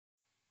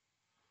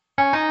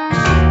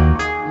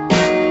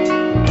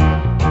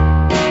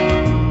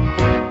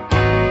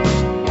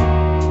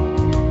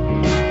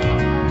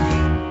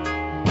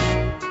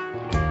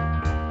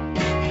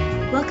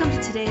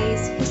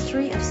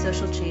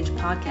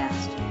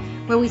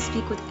where we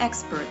speak with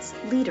experts,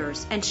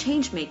 leaders, and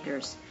change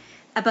makers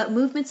about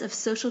movements of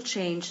social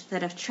change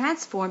that have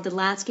transformed the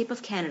landscape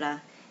of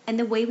Canada and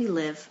the way we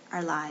live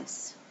our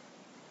lives.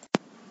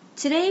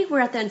 Today, we're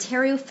at the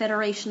Ontario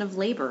Federation of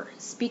Labour,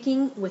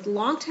 speaking with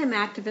longtime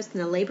activist in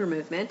the labour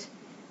movement,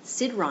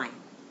 Sid Ryan.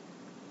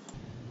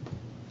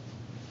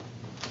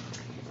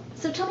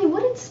 So tell me,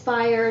 what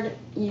inspired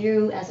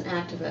you as an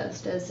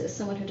activist, as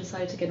someone who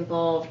decided to get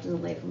involved in the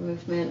labour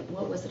movement?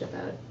 What was it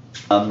about?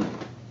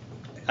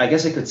 I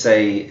guess I could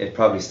say it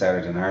probably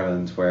started in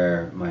Ireland,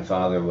 where my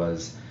father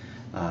was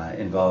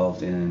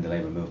involved in the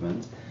labour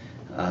movement.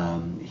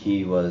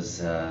 He was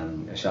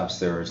a shop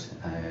steward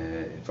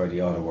for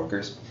the auto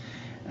workers,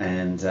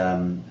 and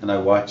I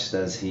watched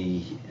as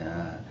he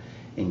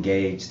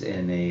engaged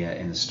in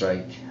a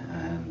strike,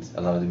 and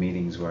a lot of the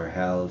meetings were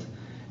held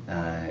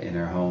in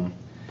our home.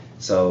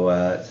 So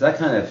that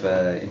kind of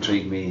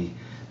intrigued me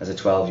as a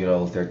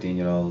 12-year-old,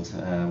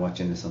 13-year-old,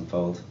 watching this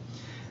unfold.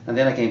 And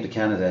then I came to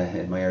Canada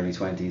in my early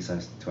 20s, I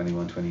was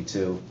 21,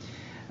 22,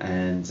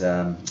 and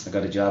I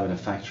got a job in a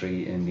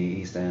factory in the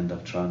East End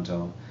of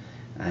Toronto,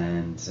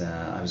 and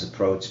I was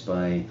approached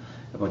by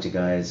a bunch of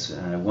guys,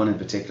 one in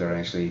particular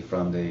actually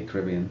from the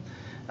Caribbean,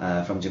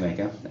 from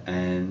Jamaica,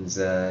 and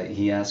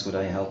he asked would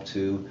I help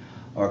to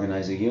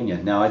organize a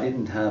union. Now, I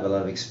didn't have a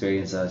lot of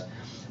experience at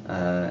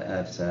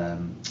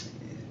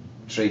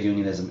trade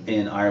unionism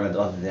in Ireland,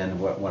 other than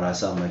what I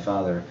saw my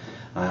father,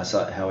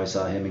 how I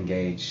saw him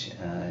engage,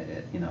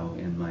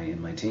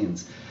 in my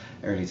teens,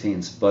 early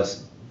teens. But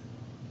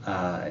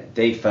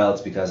they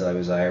felt, because I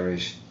was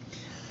Irish,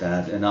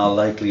 that in all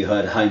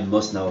likelihood I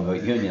must know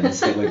about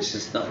unions, which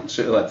is not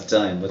true at the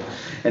time. But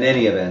in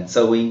any event,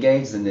 so we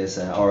engaged in this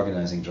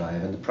organising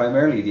drive, and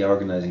primarily the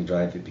organising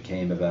drive it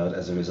became about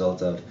as a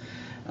result of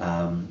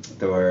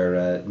there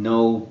were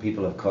no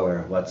people of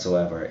colour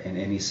whatsoever in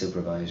any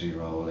supervisory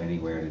role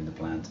anywhere in the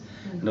plant,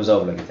 and there was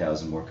over like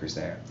 1,000 workers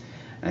there.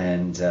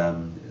 And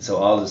so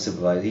all the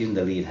supervisors, even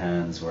the lead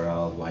hands, were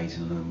all white,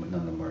 and none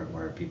of them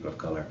were people of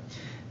colour.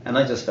 And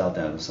I just felt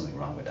that there was something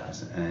wrong with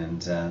that.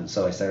 And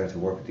so I started to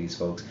work with these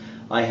folks.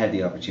 I had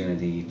the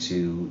opportunity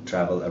to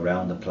travel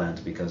around the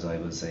plant because I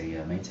was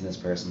a maintenance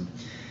person.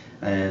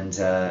 And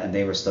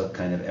they were stuck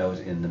kind of out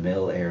in the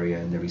mill area,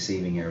 in the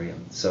receiving area.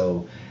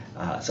 So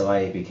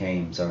I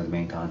became sort of the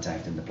main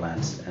contact in the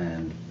plant,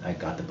 and I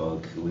got the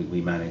bug.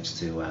 We managed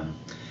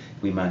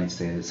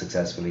to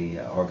successfully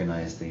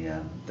organise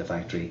the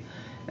factory,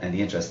 and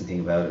the interesting thing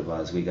about it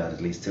was we got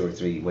at least 2 or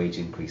 3 wage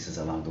increases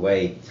along the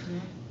way,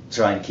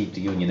 trying to keep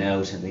the union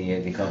out.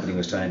 The company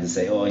was trying to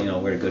say,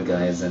 we're good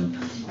guys, and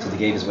so they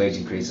gave us wage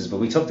increases, but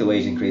we took the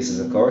wage increases,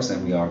 of course,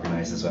 and we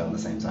organised as well at the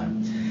same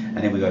time, and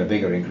then we got a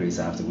bigger increase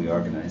after we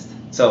organised.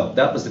 So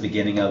that was the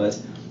beginning of it.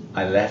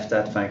 I left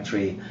that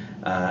factory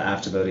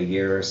after about a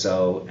year or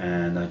so,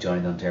 and I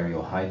joined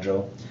Ontario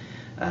Hydro.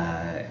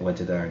 I went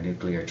to their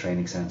nuclear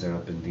training centre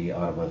up in the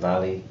Ottawa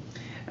Valley,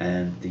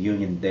 and the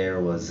union there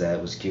was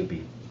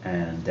CUPE.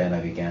 And then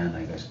I began,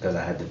 because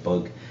I had the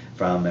bug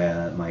from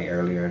my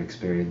earlier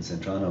experience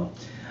in Toronto,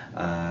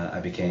 I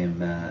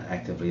became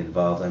actively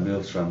involved. I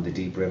moved from the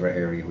Deep River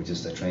area, which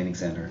is the training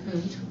centre,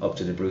 up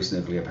to the Bruce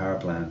nuclear power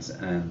plant,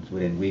 and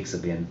within weeks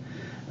of being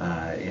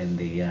in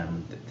the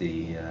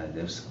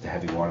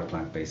heavy water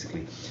plant,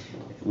 basically.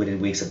 Within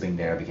weeks of being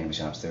there, I became a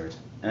shop steward,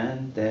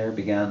 and there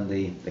began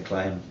the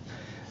climb,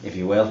 if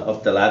you will,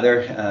 up the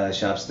ladder.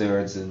 Shop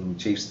stewards and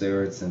chief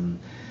stewards, and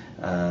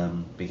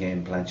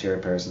became plant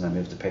chairperson. I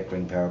moved to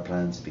Pickering Power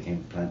Plant,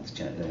 became the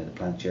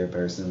plant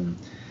chairperson,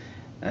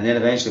 and then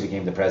eventually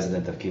became the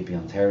president of CUPE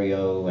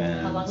Ontario.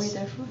 And how long were you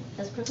there for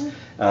as president?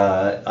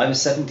 I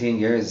was 17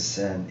 years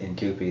in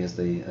CUPE as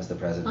the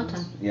president. Long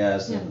time. Yeah,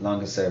 as the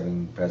longest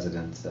serving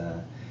president.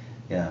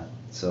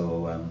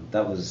 So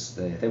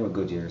they were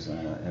good years, and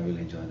I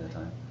really enjoyed that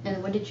time.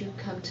 And when did you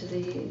come to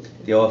the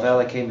OFL?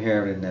 I came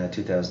here in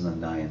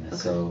 2009, okay.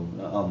 So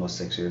almost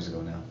 6 years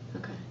ago now.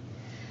 Okay.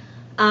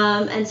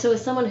 And so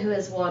as someone who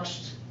has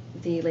watched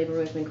the labour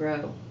movement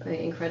grow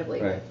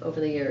incredibly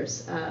over the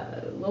years,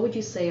 what would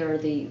you say are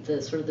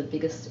the sort of the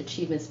biggest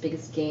achievements,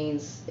 biggest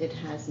gains it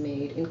has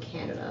made in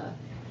Canada?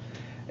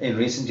 In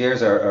recent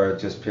years, or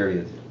just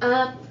period?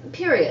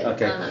 Period.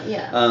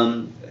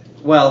 Okay.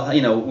 Well,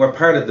 we're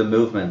part of the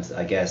movement,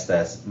 I guess,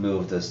 that's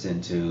moved us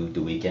into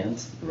the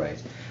weekend, right?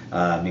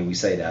 We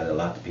say that a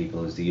lot to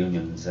people, is the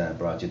unions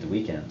brought you the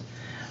weekend.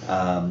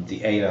 The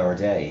 8-hour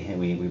day, and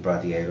we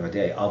brought the 8-hour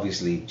day.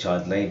 Obviously,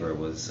 child labour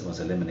was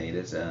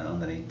eliminated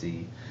underneath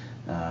the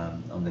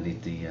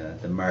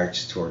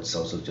march towards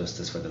social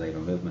justice for the labour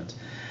movement.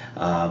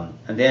 And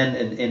then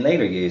in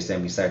later years,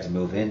 then we started to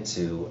move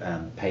into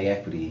pay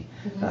equity,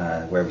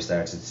 where we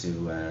started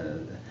to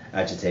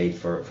agitate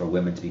for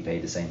women to be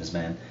paid the same as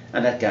men,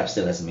 and that gap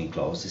still hasn't been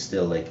closed. It's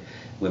still like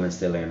women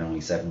still earn only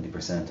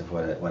 70% of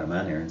what a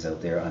man earns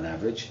out there on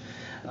average.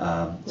 Do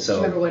you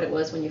remember what it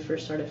was when you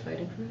first started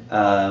fighting for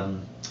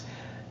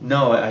it?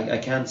 No, I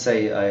can't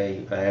say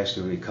I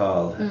actually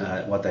recall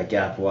what that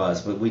gap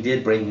was, but we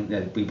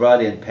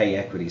brought in pay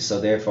equity,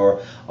 so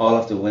therefore all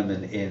of the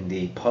women in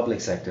the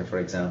public sector, for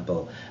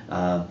example,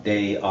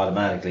 they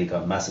automatically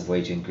got massive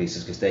wage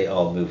increases because they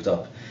all moved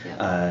up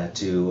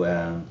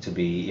to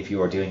be, if you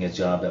were doing a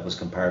job that was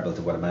comparable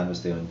to what a man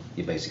was doing,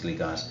 you basically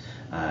got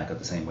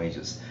the same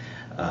wages.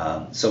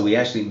 So we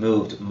actually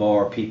moved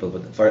more people,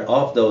 but for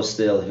of those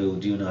still who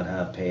do not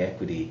have pay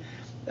equity,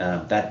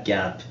 that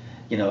gap,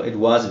 it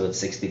was about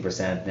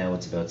 60%, now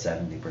it's about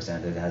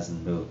 70%. It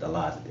hasn't moved a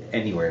lot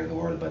anywhere in the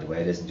world, by the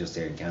way. It isn't just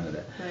here in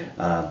Canada.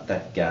 Right.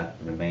 That gap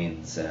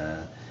remains.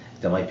 There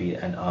might be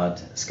an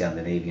odd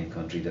Scandinavian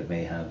country that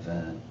may have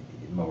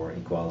more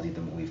equality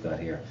than what we've got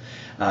here.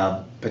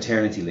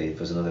 Paternity leave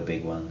was another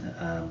big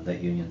one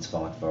that unions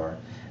fought for.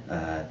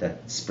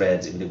 That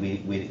spreads.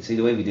 We see,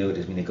 the way we do it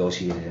is we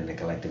negotiate it in a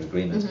collective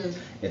agreement.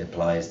 It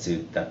applies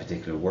to that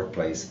particular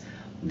workplace.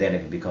 Then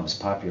if it becomes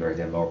popular,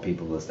 then more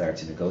people will start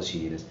to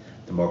negotiate it.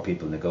 The more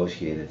people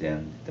negotiate it,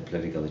 then the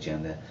political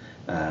agenda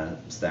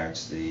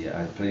starts. The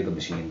political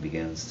machine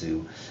begins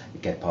to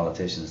get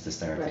politicians to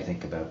start to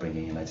think about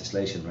bringing in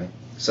legislation, right?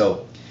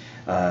 So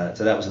that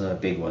was another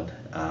big one.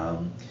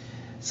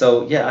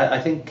 So yeah, I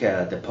think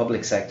the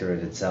public sector in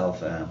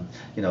itself,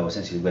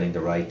 essentially winning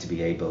the right to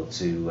be able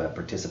to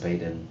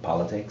participate in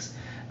politics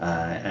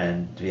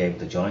and to be able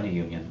to join a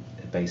union,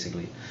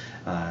 basically.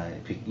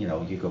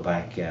 You go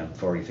back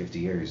 40, 50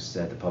 years,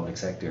 the public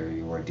sector,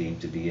 you were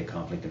deemed to be a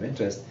conflict of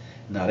interest,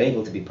 not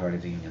able to be part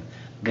of the union.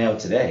 Now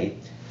today,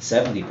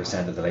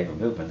 70% of the labour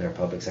movement are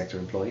public sector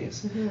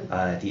employees.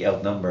 They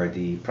outnumber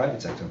the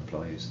private sector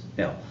employees.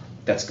 Now,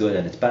 that's good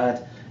and it's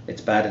bad.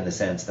 It's bad in the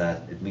sense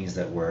that it means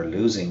that we're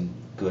losing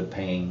good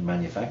paying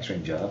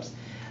manufacturing jobs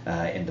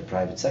in the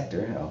private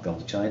sector. I'll go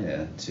to China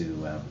and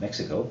to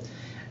Mexico.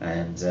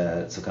 And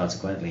so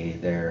consequently,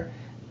 the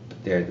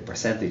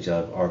percentage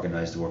of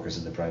organised workers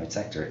in the private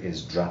sector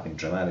is dropping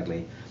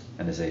dramatically,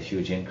 and there's a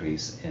huge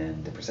increase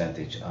in the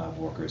percentage of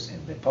workers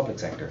in the public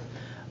sector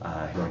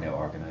who are now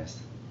organised.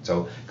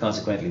 So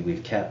consequently,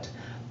 we've kept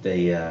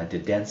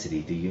the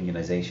density, the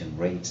unionisation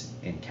rate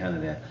in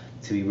Canada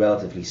to be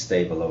relatively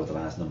stable over the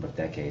last number of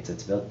decades.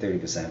 It's about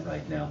 30%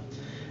 right now.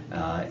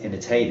 In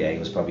its heyday, it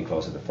was probably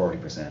closer to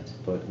 40%,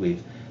 but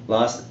we've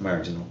lost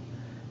marginally,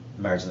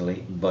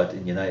 but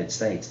in the United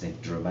States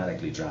they've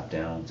dramatically dropped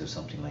down to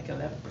something like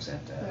 11%.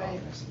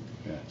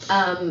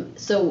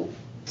 So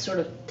sort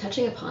of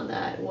touching upon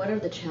that, what are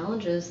the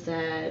challenges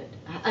that,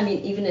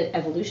 even an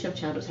evolution of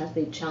challenges, has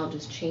the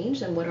challenges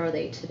changed, and what are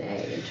they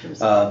today in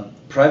terms of?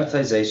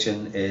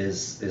 Privatization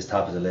is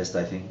top of the list,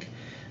 I think.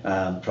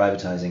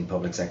 Privatizing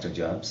public sector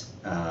jobs,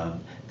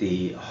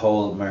 the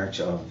whole march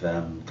of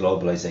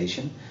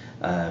globalization,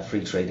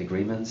 free trade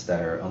agreements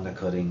that are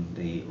undercutting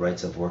the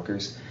rights of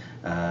workers,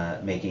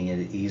 making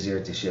it easier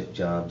to ship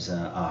jobs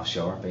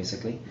offshore,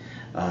 basically,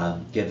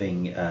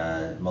 giving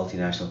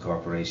multinational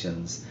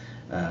corporations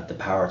the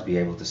power to be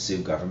able to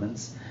sue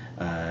governments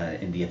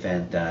in the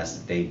event that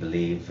they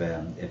believe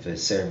if a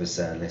service,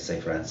 let's say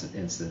for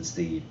instance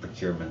the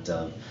procurement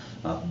of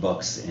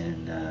books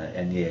in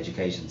the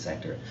education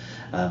sector,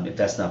 if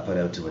that's not put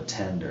out to a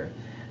tender,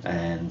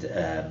 and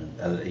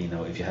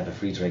if you have a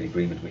free trade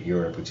agreement with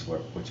Europe,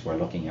 which we're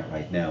looking at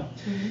right now,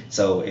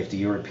 so if the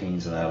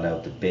Europeans are not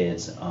allowed to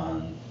bid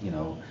on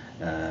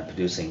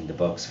producing the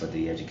books for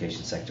the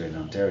education sector in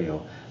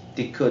Ontario,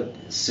 they could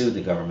sue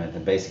the government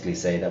and basically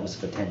say that was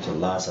a potential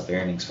loss of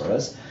earnings for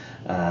us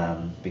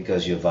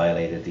because you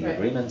violated the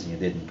agreement and you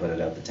didn't put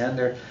it out to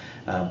tender.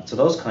 So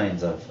those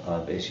kinds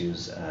of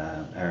issues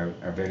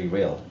are very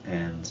real,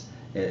 and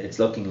it's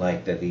looking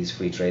like that these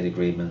free trade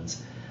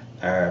agreements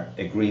are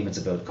agreements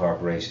about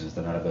corporations.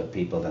 They're not about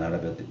people. They're not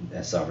about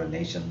sovereign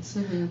nations.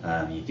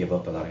 You give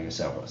up a lot of your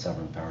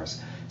sovereign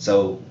powers.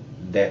 So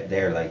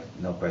they're like,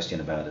 no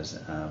question about it.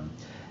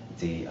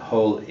 The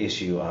whole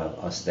issue of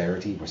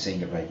austerity, we're seeing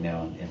it right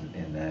now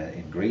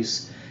in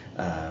Greece,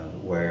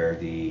 where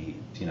the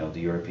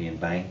European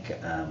Bank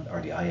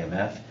or the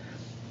IMF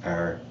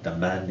are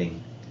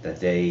demanding that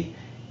they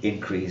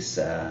increase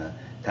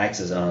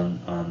taxes on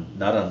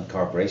not on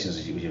corporations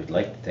as you would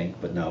like to think,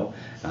 but no,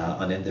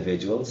 on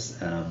individuals.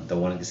 They're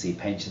wanting to see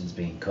pensions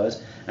being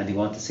cut, and they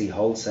want to see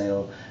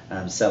wholesale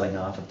selling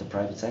off of the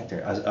private sector,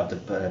 of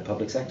the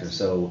public sector.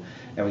 So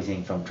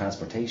everything from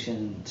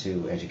transportation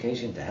to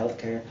education to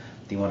healthcare,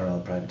 they want it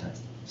all privatized.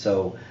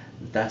 So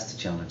that's the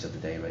challenge of the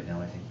day right now,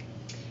 I think.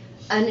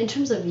 And in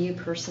terms of you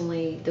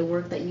personally, the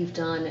work that you've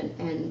done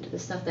and the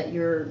stuff that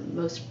you're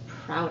most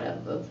proud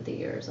of over the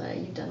years,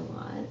 you've done a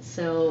lot.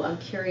 So I'm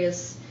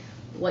curious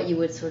what you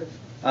would sort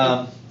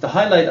of... The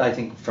highlight, I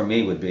think, for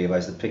me would be, if I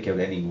was to pick out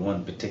any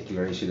one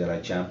particular issue that I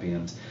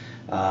championed,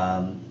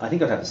 I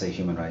think I'd have to say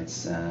human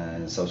rights,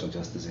 social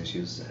justice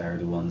issues are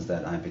the ones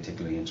that I'm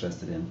particularly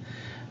interested in.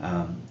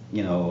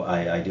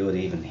 I do it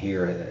even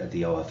here at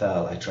the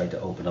OFL. I try to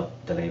open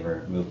up the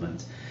labour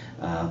movement.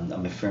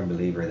 I'm a firm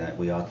believer that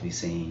we ought to be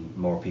seeing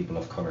more people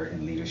of colour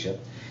in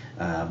leadership.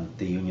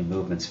 The union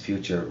movement's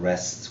future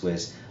rests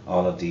with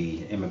all of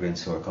the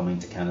immigrants who are coming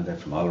to Canada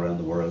from all around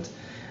the world.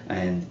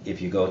 And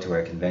if you go to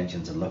our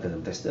conventions and look at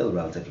them, they're still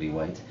relatively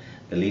white.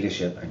 The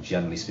leadership are,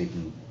 generally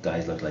speaking,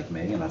 guys look like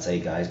me, and I'll say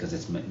guys because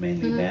it's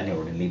mainly men who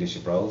are in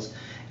leadership roles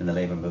in the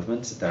labour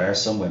movement. There are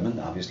some women,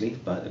 obviously,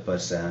 but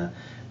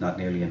not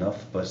nearly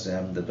enough. But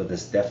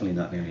there's definitely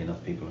not nearly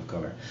enough people of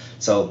colour.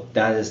 So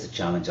that is the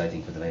challenge, I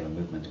think, for the labour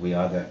movement. We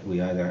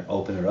either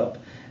open it up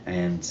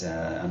and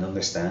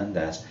understand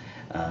that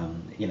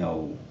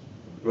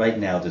right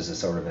now there's a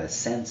sort of a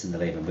sense in the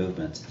labour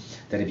movement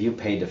that if you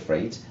pay the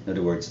freight, in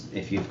other words,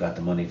 if you've got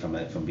the money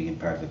from being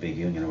part of a big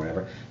union or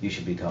whatever, you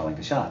should be calling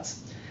the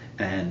shots.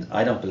 And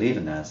I don't believe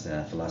in that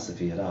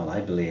philosophy at all.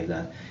 I believe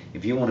that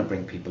if you want to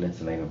bring people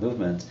into the labour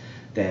movement,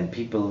 then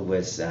people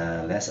with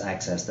less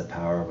access to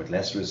power, with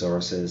less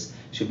resources,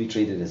 should be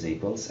treated as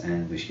equals,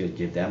 and we should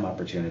give them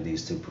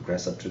opportunities to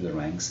progress up through the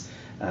ranks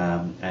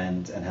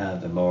and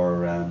have a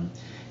more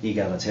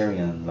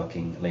egalitarian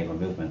looking labour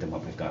movement than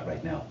what we've got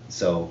right now.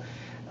 So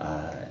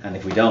and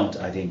if we don't,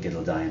 I think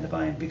it'll die in the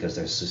vine, because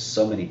there's just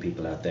so many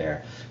people out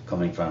there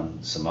coming from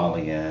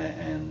Somalia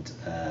and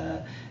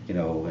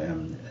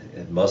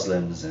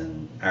Muslims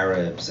and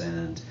Arabs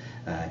and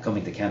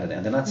coming to Canada,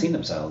 and they're not seeing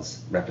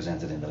themselves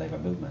represented in the labour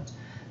movement.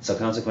 So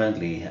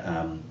consequently,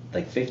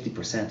 like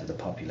 50% of the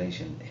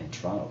population in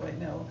Toronto right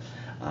now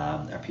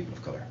are people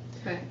of colour.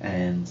 Right.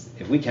 And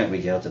if we can't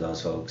reach out to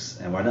those folks,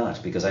 and we're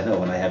not, because I know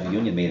when I have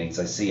union meetings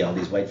I see all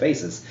these white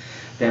faces,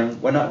 then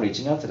we're not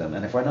reaching out to them.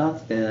 And if we're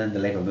not, then the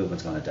labour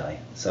movement's going to die.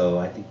 So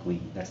I think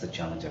that's the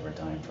challenge of our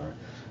time,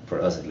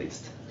 for us at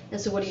least. And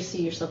so what do you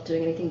see yourself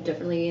doing? Anything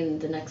differently in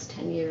the next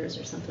 10 years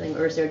or something?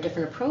 Or is there a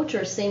different approach,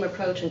 or same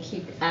approach and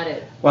keep at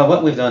it? Well,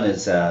 what we've done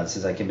is,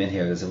 since I came in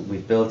here, is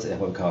we've built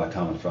what we call a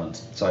common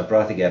front. So I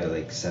brought together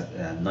like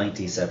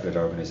 90 separate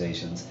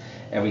organisations,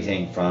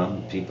 everything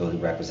from people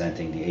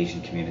representing the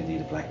Asian community,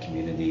 the black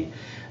community,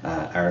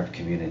 Arab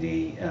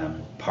community,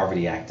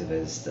 poverty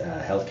activists,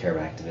 healthcare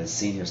activists,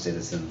 senior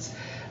citizens,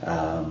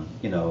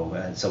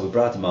 so we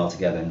brought them all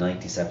together in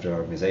 90 separate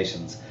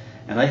organisations.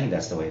 And I think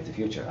that's the way of the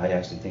future. I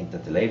actually think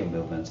that the labour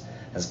movement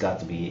has got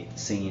to be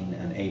seen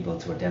and able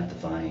to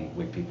identify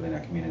with people in our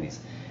communities.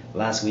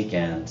 Last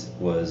weekend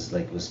was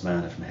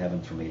manna from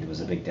heaven for me. There was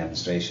a big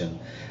demonstration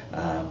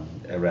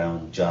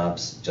around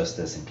jobs,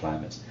 justice and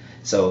climate.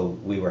 So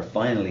we were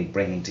finally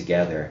bringing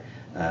together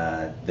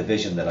the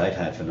vision that I've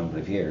had for a number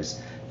of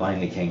years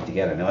finally came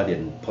together. Now, I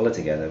didn't pull it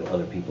together,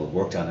 other people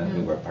worked on it,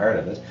 we were part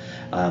of it.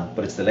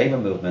 But it's the labour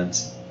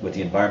movement with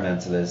the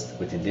environmentalists,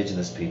 with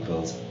Indigenous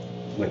peoples,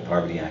 with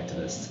poverty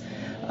activists.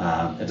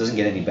 It doesn't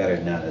get any better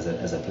than that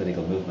as a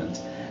political movement,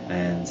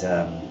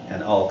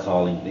 and all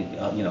calling,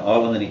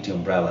 all underneath the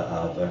umbrella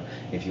of,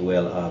 if you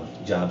will, of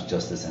jobs,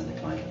 justice, and the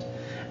climate.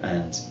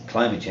 And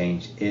climate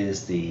change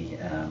is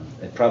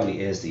it probably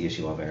is the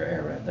issue of our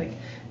era. Like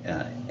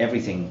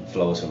everything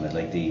flows from it.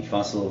 Like the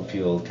fossil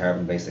fuel,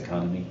 carbon-based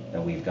economy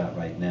that we've got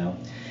right now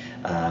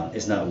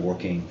is not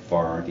working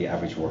for the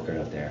average worker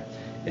out there.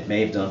 It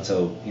may have done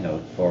so,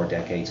 4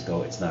 decades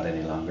ago. It's not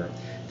any longer.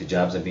 The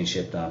jobs have been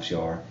shipped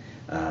offshore.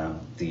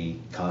 The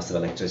cost of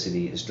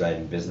electricity is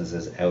driving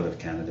businesses out of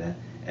Canada.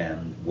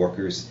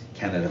 Workers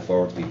cannot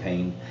afford to be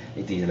paying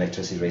the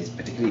electricity rates,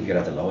 particularly if you're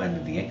at the low end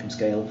of the income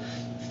scale.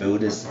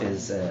 Food is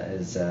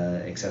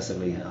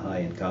excessively high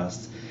in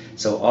costs.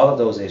 So all of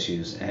those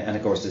issues, and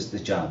of course there's the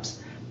jobs.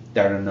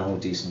 There are no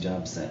decent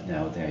jobs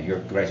now there. You're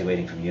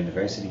graduating from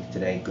university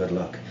today, good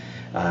luck.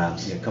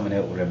 You're coming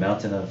out with a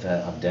mountain of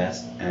debt,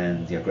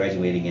 and you're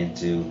graduating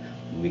into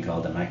what we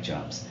call the Mac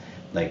jobs.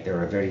 Like,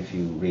 there are very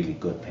few really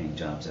good paying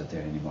jobs out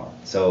there anymore.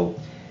 So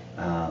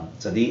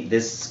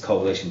this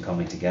coalition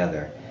coming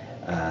together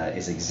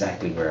is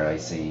exactly where I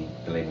see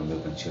the labour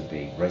movement should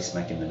be, right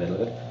smack in the middle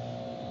of it.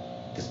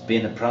 There's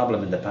been a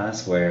problem in the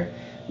past where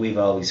we've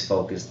always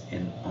focused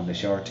on the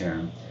short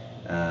term,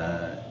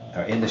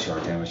 or in the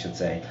short term I should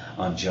say,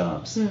 on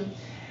jobs.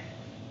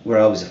 We're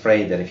always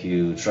afraid that if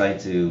you try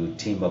to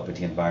team up with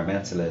the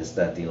environmentalists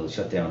that they'll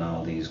shut down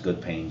all these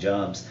good paying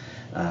jobs.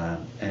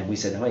 And we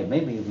said, hey,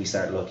 maybe if we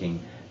start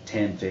looking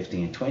 10,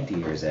 15, 20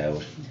 years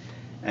out,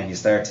 and you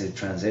start to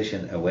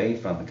transition away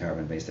from the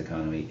carbon-based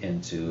economy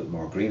into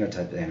more greener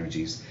type of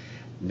energies,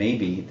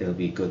 maybe there'll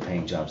be good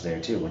paying jobs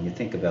there too. When you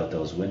think about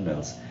those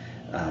windmills,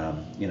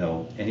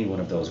 any one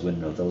of those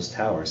windmills, those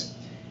towers,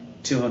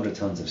 200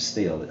 tons of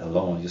steel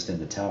alone just in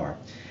the tower.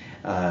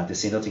 To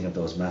see nothing of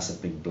those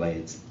massive big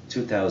blades,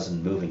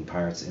 2,000 moving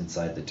parts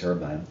inside the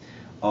turbine,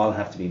 all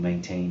have to be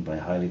maintained by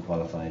highly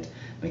qualified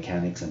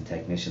mechanics and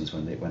technicians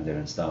when they're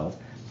installed.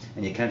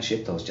 And you can't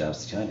ship those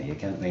jobs to China. You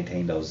can't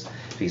maintain those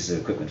pieces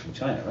of equipment from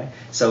China, right?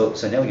 So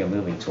now you're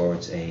moving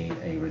towards a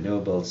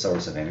renewable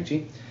source of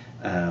energy,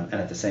 and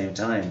at the same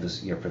time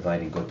you're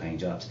providing good paying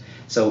jobs.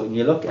 So when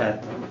you look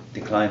at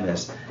the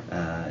climate,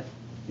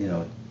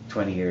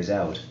 20 years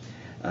out,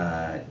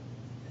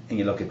 and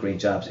you look at green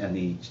jobs and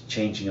the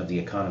changing of the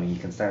economy, you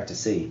can start to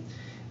see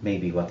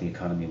maybe what the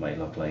economy might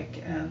look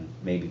like, and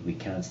maybe we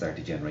can start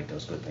to generate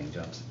those good paying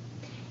jobs.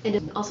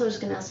 And also, I was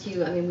going to ask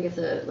you, I mean, we have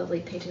the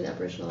lovely painting, the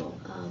Aboriginal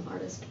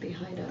artist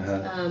behind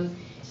us.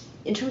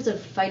 In terms of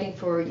fighting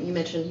for, you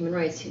mentioned human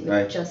rights,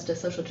 human justice,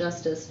 social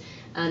justice,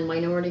 and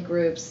minority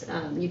groups,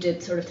 you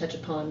did sort of touch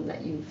upon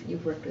that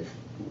you've worked with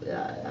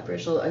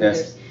Aboriginal. I mean,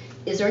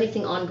 is there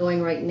anything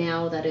ongoing right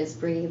now that is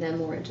bringing them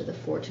more into the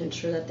fore to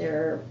ensure that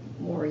they're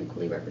more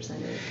equally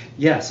represented?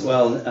 Yes,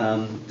 well,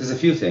 there's a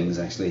few things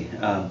actually.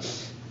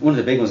 One of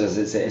the big ones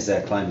is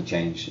that climate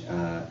change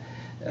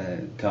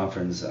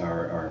conference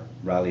or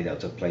rally that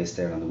took place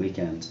there on the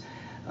weekend.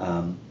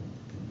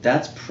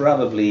 That's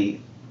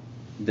probably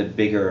the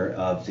bigger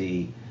of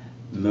the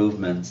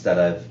movements that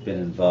I've been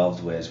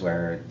involved with,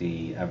 where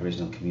the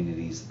Aboriginal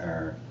communities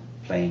are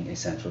playing a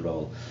central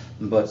role.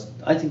 But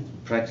I think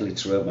practically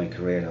throughout my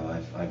career, though,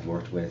 I've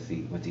worked with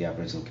the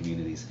Aboriginal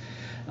communities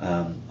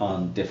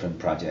on different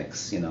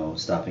projects.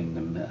 Stopping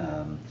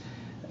them.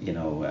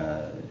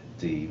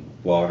 The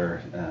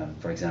water,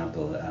 for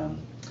example.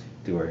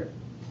 They were.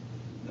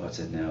 What's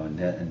it now?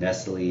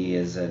 Nestle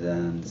is it?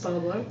 And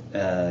bottled water?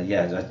 I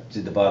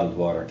did the bottled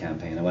water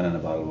campaign. I went on a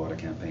bottled water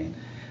campaign,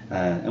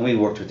 and we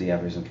worked with the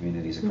Aboriginal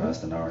communities across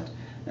the north,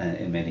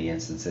 in many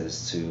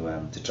instances,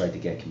 to try to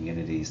get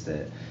communities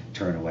to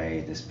turn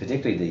away this,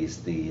 particularly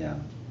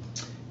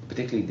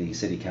the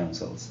city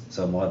councils.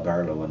 So Maud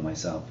Barlow and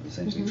myself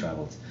essentially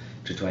travelled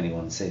to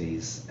 21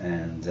 cities,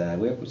 and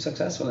we were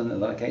successful in a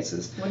lot of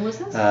cases. When was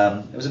this?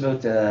 It was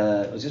about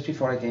it was just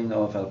before I became the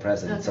OFL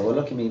president. Okay. So we're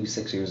looking maybe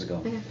 6 years ago.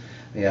 Okay.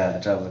 Yeah, I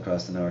travelled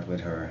across the north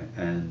with her,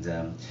 and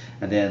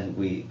then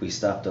we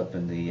stopped up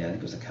in the I think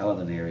it was the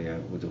Caledon area,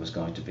 where there was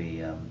going to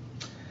be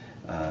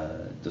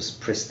this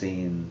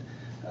pristine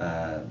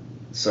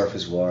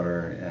surface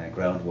water,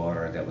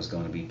 groundwater that was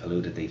going to be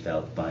polluted, they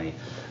felt, by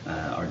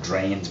or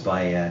drained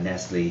by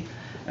Nestle.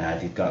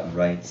 They'd gotten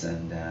rights,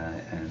 and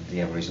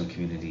the Aboriginal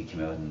community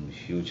came out in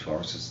huge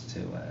forces to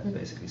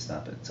basically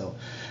stop it.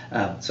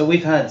 So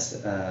we've had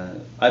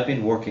I've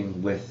been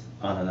working with,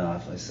 on and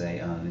off, I say,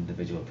 on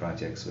individual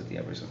projects with the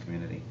Aboriginal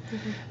community.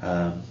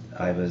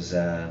 I was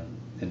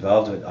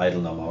involved with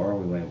Idle No More.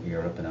 We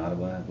were up in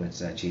Ottawa with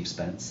Chief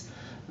Spence.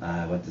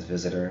 I went to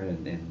visit her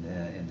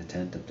in the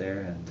tent up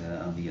there, and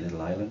on the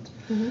little island,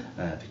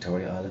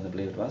 Victoria Island, I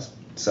believe it was.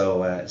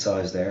 So I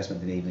was there,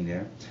 spent the evening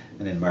there,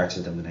 and then marched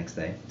with them the next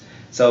day.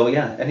 So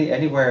yeah,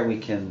 anywhere we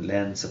can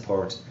lend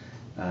support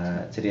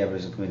to the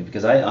Aboriginal community,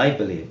 because I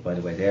believe, by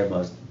the way, they're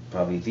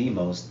probably the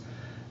most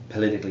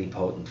politically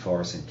potent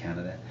force in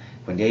Canada.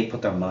 When they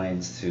put their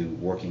minds to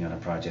working on a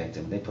project,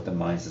 and they put their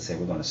minds to say,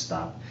 we're going to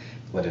stop,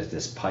 whether it's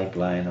this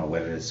pipeline or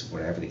whether it's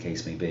whatever the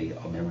case may be.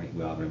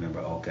 We all remember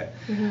Oka.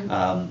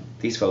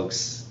 These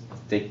folks,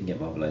 they can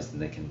get mobilised,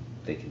 and they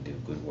can do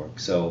good work.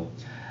 So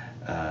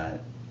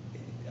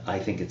I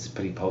think it's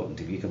pretty potent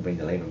if you can bring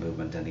the labour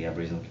movement and the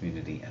Aboriginal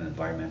community and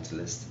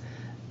environmentalists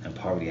and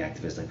poverty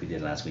activists like we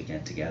did last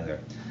weekend together.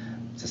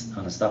 It's just an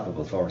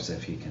unstoppable force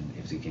if you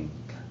can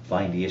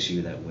find the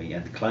issue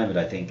and the climate,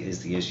 I think,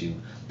 is the issue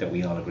that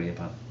we all agree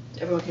upon.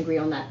 Everyone can agree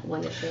on that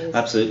one issue.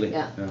 Absolutely.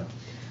 Yeah.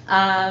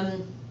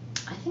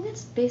 I think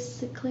that's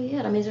basically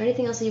it. I mean, is there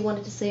anything else that you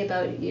wanted to say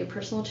about your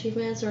personal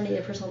achievements or any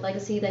personal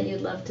legacy that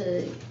you'd love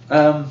to?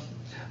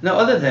 No,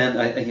 other than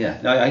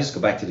I just go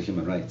back to the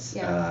human rights.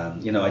 Yeah.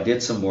 I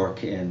did some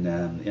work in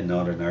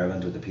Northern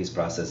Ireland with the peace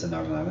process in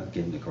Northern Ireland,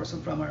 given of course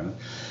I'm from Ireland.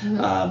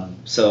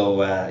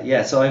 So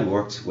I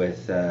worked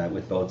with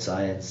both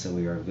sides. So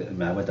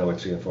I went over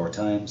 3 or 4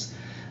 times.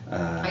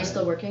 Are you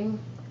still working?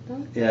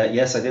 Yeah,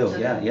 yes, I do.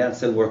 Okay. Yeah, I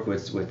still work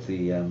with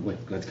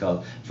what's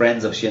called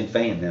Friends of Sinn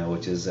Féin now,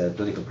 which is a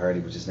political party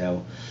which is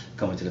now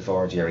coming to the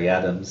fore. Jerry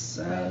Adams,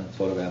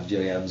 photograph of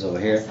Jerry Adams over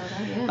here.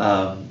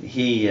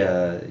 He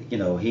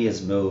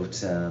has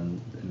moved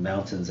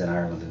mountains in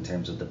Ireland in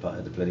terms of the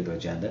political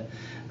agenda,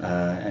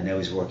 and now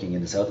he's working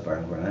in the south of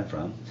Ireland, where I'm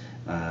from.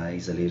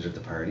 He's the leader of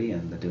the party,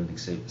 and they're doing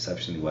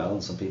exceptionally well.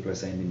 And some people are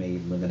saying they may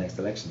even win the next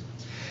election.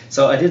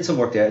 So I did some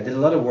work there. I did a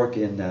lot of work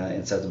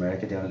in South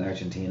America, down in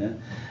Argentina.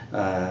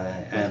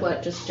 And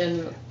what, just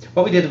general?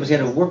 What we did was we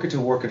had a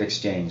worker-to-worker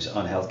exchange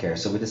on healthcare.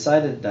 So we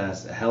decided that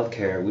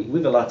healthcare, we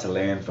have a lot to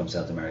learn from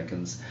South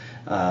Americans,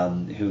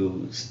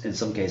 who in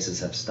some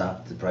cases have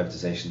stopped the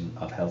privatization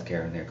of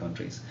healthcare in their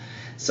countries.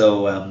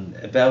 So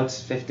about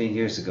 15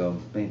 years ago,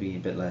 maybe a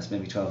bit less,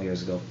 maybe 12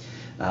 years ago,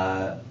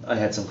 I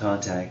had some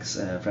contacts,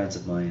 friends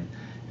of mine,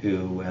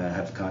 who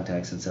have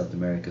contacts in South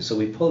America. So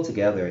we pulled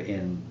together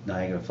in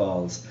Niagara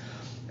Falls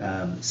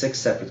 6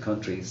 separate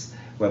countries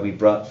where we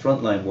brought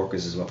frontline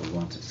workers is what we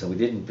wanted. So we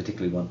didn't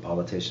particularly want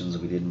politicians,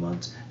 we didn't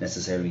want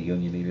necessarily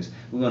union leaders.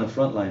 We wanted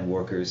frontline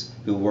workers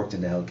who worked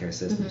in the healthcare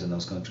systems in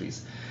those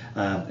countries.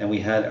 And we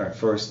had our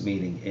first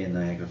meeting in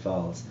Niagara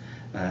Falls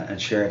and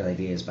shared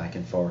ideas back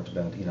and forth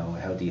about,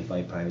 how do you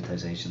fight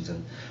privatizations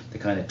and the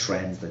kind of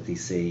trends that they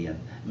see. And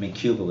I mean,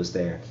 Cuba was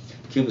there.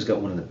 Cuba's got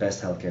one of the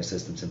best healthcare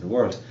systems in the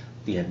world.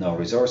 They had no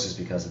resources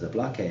because of the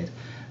blockade,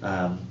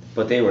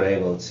 but they were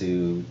able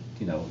to,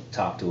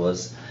 talk to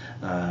us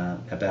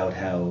about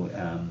how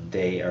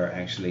they are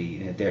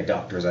actually, their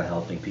doctors are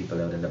helping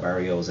people out in the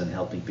barrios and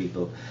helping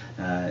people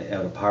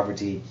out of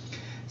poverty.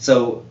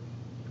 So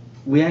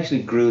we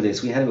actually grew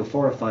this. We had about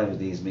 4 or 5 of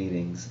these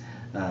meetings,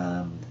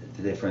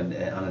 different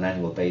on an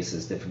annual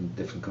basis,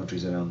 different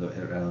countries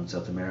around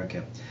South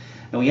America,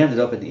 and we ended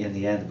up in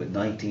the end with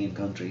 19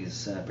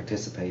 countries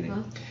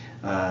participating,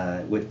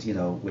 with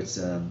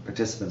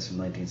participants from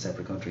 19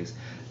 separate countries.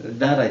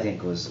 That I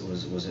think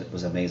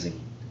was amazing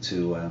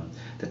to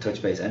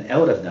touch base, and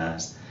out of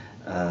that,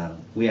 I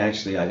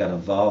got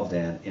involved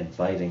in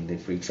fighting the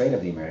free trade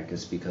of the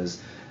Americas,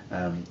 because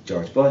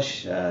George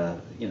Bush,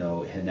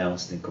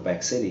 announced in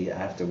Quebec City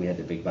after we had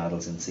the big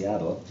battles in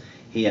Seattle.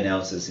 He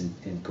announces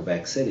in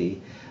Quebec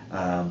City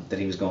that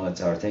he was going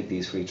to take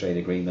these free trade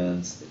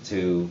agreements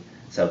to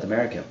South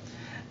America.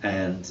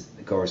 And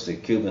of course the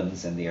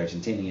Cubans and the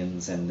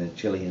Argentinians and the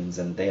Chileans,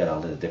 and they had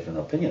all a different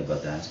opinion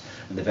about that,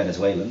 and the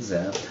Venezuelans.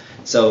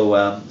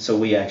 So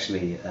we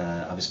actually,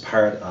 I was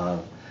part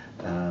of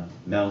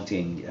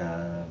mounting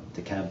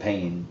the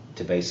campaign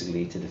to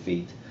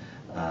defeat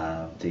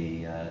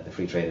the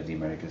free trade of the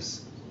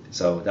Americas.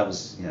 So that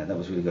was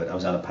really good. I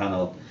was on a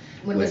panel.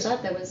 When was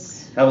that? That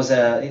was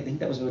I think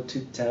that was about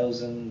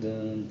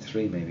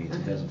 2003, maybe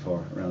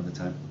 2004, around the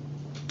time.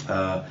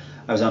 I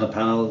was on a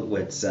panel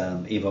with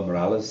Evo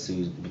Morales,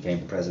 who became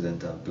the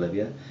president of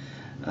Bolivia,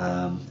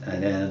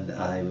 and then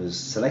I was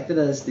selected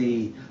as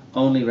the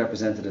only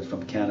representative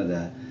from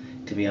Canada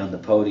to be on the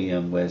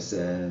podium with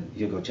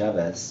Hugo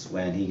Chavez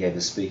when he gave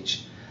a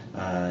speech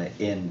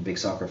in big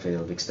soccer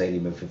field, big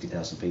stadium of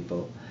 50,000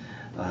 people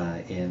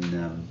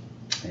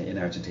in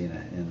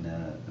Argentina, in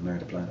Mar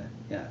del Plata.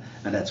 Yeah,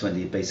 and that's when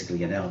they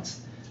basically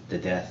announced the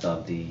death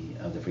of the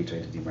free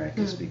trade of the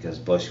Americas, because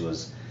Bush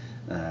was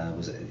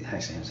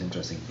actually, it was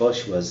interesting.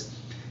 Bush was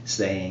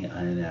staying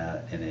in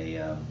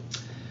a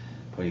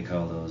what do you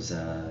call those, in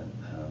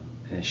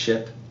a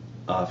ship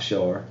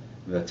offshore,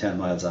 about 10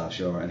 miles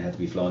offshore, and had to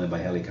be flown in by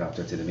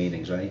helicopter to the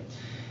meetings, right?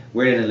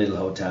 We're in a little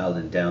hotel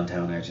in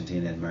downtown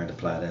Argentina in Mar del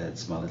Plata, a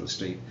small little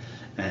street,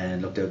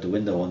 and looked out the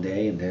window one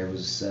day, and there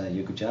was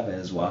Hugo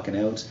Chavez walking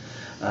out,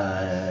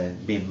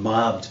 being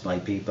mobbed by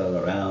people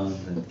around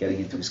and getting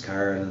into his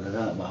car, and I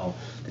thought, wow,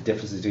 the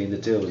difference between the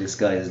two. This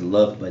guy is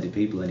loved by the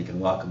people and he can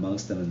walk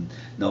amongst them, and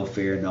no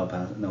fear, no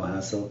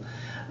hassle,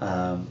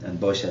 and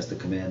Bush has to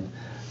come in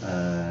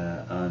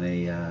on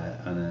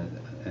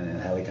a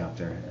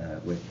helicopter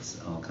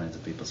with all kinds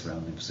of people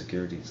surrounding him for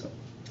security. So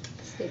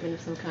statement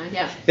of some kind,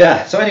 yeah.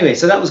 Yeah, so anyway,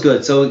 so that was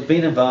good. So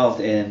being involved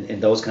in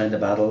those kind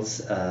of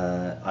battles,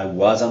 I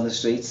was on the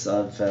streets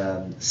of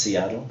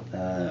Seattle.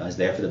 I was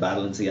there for the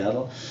battle in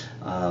Seattle,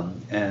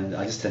 and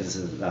I just tell this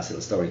as a last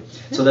little story.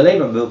 So the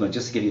labour movement,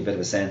 just to give you a bit of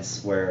a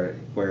sense where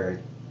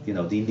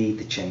they need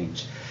to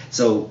change.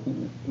 So,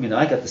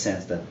 I got the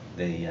sense that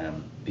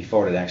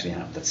before it actually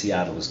happened, that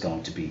Seattle was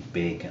going to be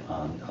big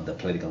on the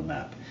political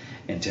map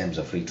in terms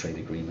of free trade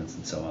agreements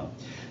and so on.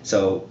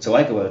 So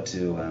I go out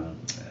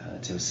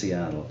to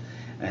Seattle,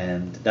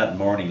 and that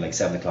morning, like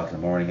 7 o'clock in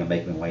the morning, I'm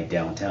making my way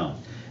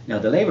downtown. Now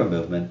the labour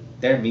movement,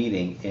 they're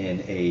meeting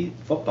in a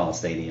football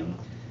stadium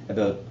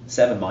about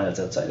 7 miles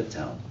outside of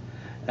town.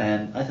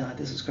 And I thought,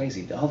 this is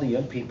crazy. All the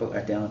young people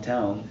are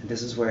downtown.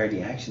 This is where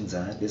the action's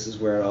at. This is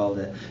where all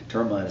the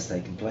turmoil is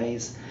taking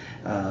place.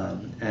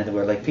 And there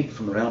were like people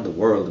from around the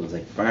world. It was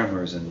like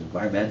farmers and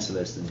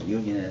environmentalists and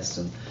unionists,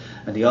 and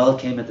they all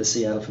came into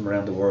Seattle from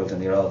around the world,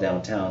 and they're all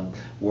downtown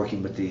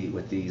working with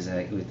these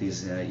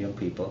young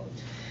people.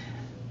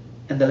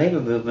 And the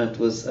labour movement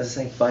was, as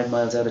I say, 5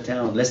 miles out of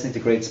town, listening to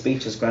great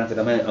speeches. Granted,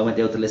 I went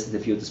out to listen to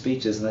a few of the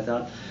speeches, and I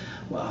thought,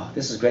 wow,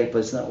 this is great, but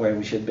it's not where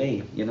we should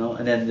be,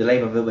 And then the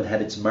labour movement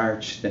had its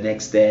march the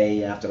next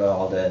day after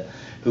all the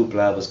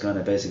hoopla was kind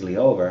of basically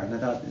over. And I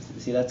thought,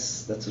 see,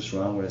 that's what's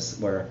wrong with us.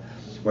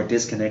 We're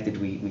disconnected.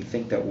 We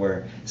think that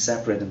we're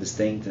separate and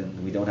distinct,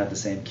 and we don't have the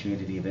same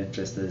community of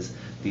interest as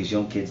these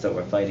young kids that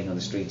were fighting on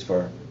the streets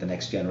for the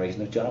next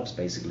generation of jobs,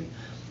 basically.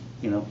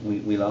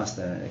 We lost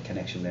a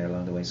connection there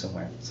along the way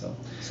somewhere. So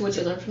what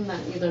did you learn from that?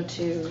 You learned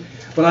to...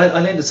 Well,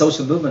 I learned that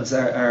social movements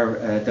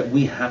are that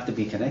we have to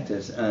be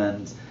connected,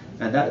 and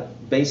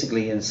that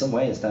basically, in some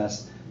ways,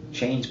 that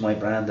changed my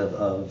brand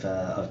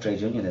of trade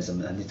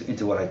unionism and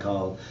into what I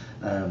call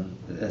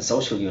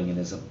social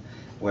unionism,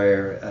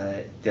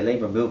 where the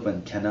labour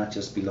movement cannot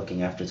just be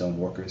looking after its own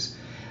workers.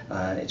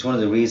 It's one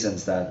of the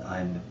reasons that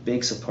I'm a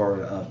big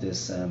supporter of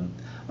this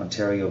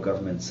Ontario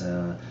government's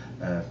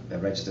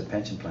registered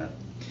pension plan.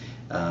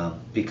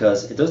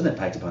 Because it doesn't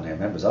impact upon our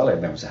members. All our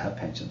members have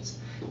pensions,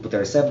 but there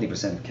are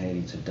 70% of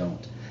Canadians who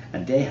don't,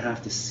 and they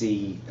have to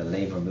see the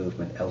labour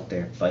movement out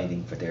there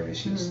fighting for their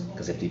issues,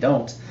 because if they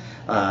don't,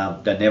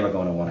 they're never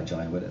going to want to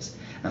join with us.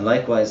 And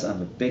likewise,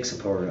 I'm a big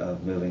supporter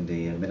of moving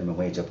the minimum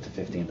wage up to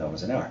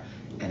 $15 an hour,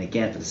 and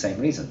again for the same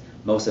reason.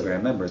 Most of our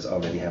members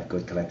already have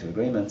good collective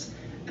agreements,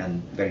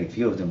 and very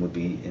few of them would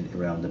be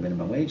around the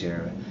minimum wage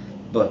area.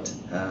 But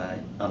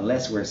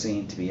unless we're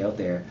seen to be out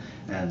there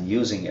and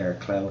using our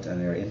clout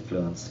and our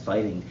influence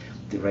fighting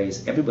to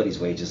raise everybody's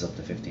wages up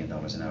to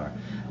 $15 an hour,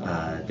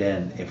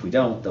 then if we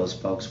don't, those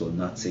folks will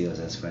not see us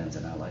as friends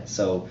and allies.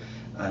 So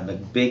I'm a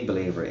big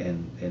believer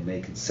in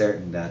making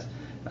certain that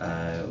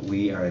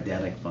we are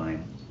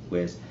identifying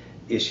with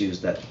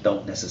issues that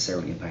don't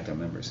necessarily impact our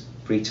members.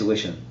 Free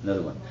tuition,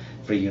 another one.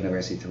 Free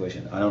university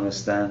tuition. I don't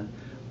understand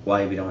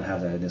why we don't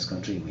have that in this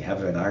country. We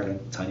have it in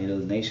Ireland, tiny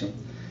little nation.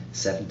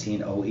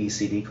 17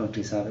 OECD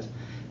countries have it.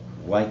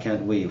 Why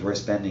can't we? If we're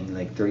spending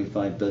like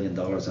 $35 billion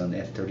on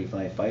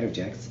F-35 fighter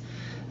jets,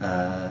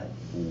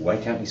 why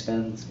can't we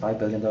spend $5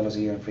 billion a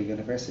year on free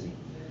university?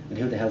 And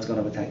who the hell's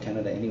going to attack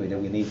Canada anyway? That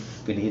we need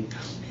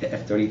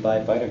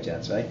F-35 fighter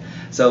jets, right?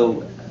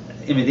 So,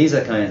 I mean, these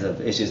are kinds of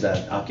issues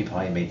that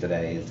occupy me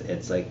today.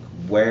 It's like,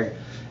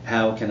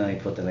 how can I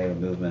put the Labour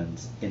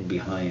movement in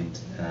behind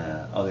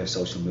other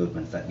social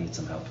movements that need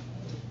some help?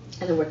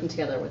 And then working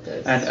together with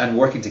those. And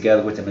working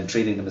together with them and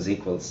treating them as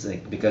equals,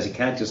 because you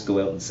can't just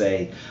go out and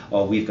say,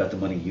 oh, we've got the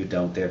money, you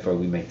don't, therefore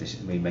we make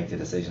the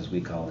decisions, we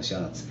call the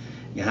shots.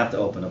 You have to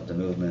open up the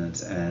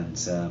movement, and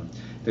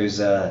there's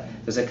a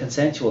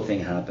consensual thing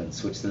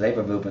happens, which the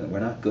Labour movement,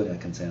 we're not good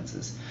at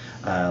consensus.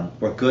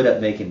 We're good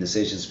at making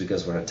decisions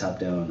because we're a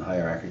top-down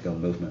hierarchical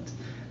movement,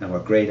 and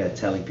we're great at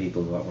telling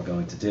people what we're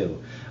going to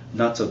do.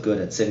 Not so good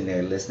at sitting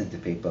there listening to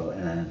people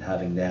and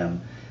having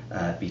them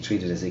be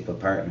treated as equal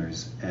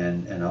partners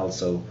and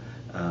also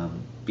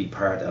be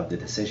part of the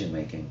decision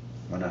making.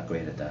 We're not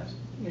great at that.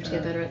 You have to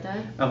get better at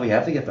that. And we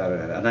have to get better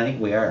at it, and I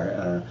think we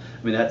are.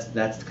 I mean,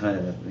 that's the kind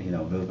of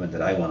movement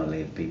that I want to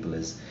leave people,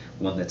 is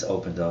one that's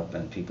opened up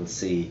and people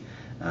see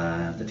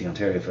that the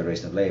Ontario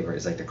Federation of Labour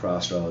is like the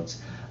crossroads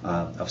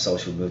of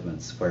social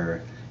movements,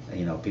 where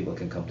people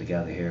can come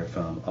together here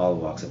from all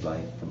walks of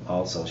life, from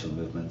all social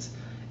movements,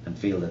 and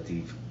feel that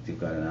they've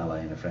got an ally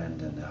and a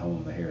friend and a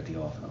home here at the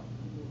Office.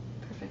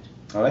 Perfect.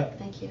 All right.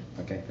 Thank you.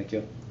 Okay. Thank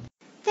you.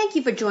 Thank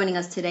you for joining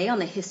us today on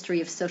the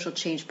History of Social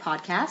Change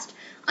podcast.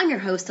 I'm your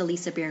host,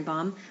 Elisa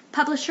Birnbaum,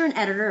 publisher and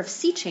editor of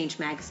Sea Change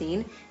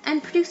magazine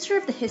and producer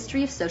of the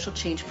History of Social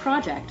Change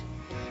project.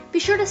 Be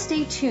sure to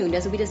stay tuned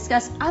as we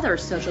discuss other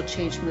social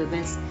change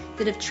movements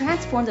that have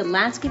transformed the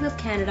landscape of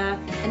Canada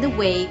and the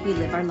way we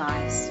live our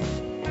lives.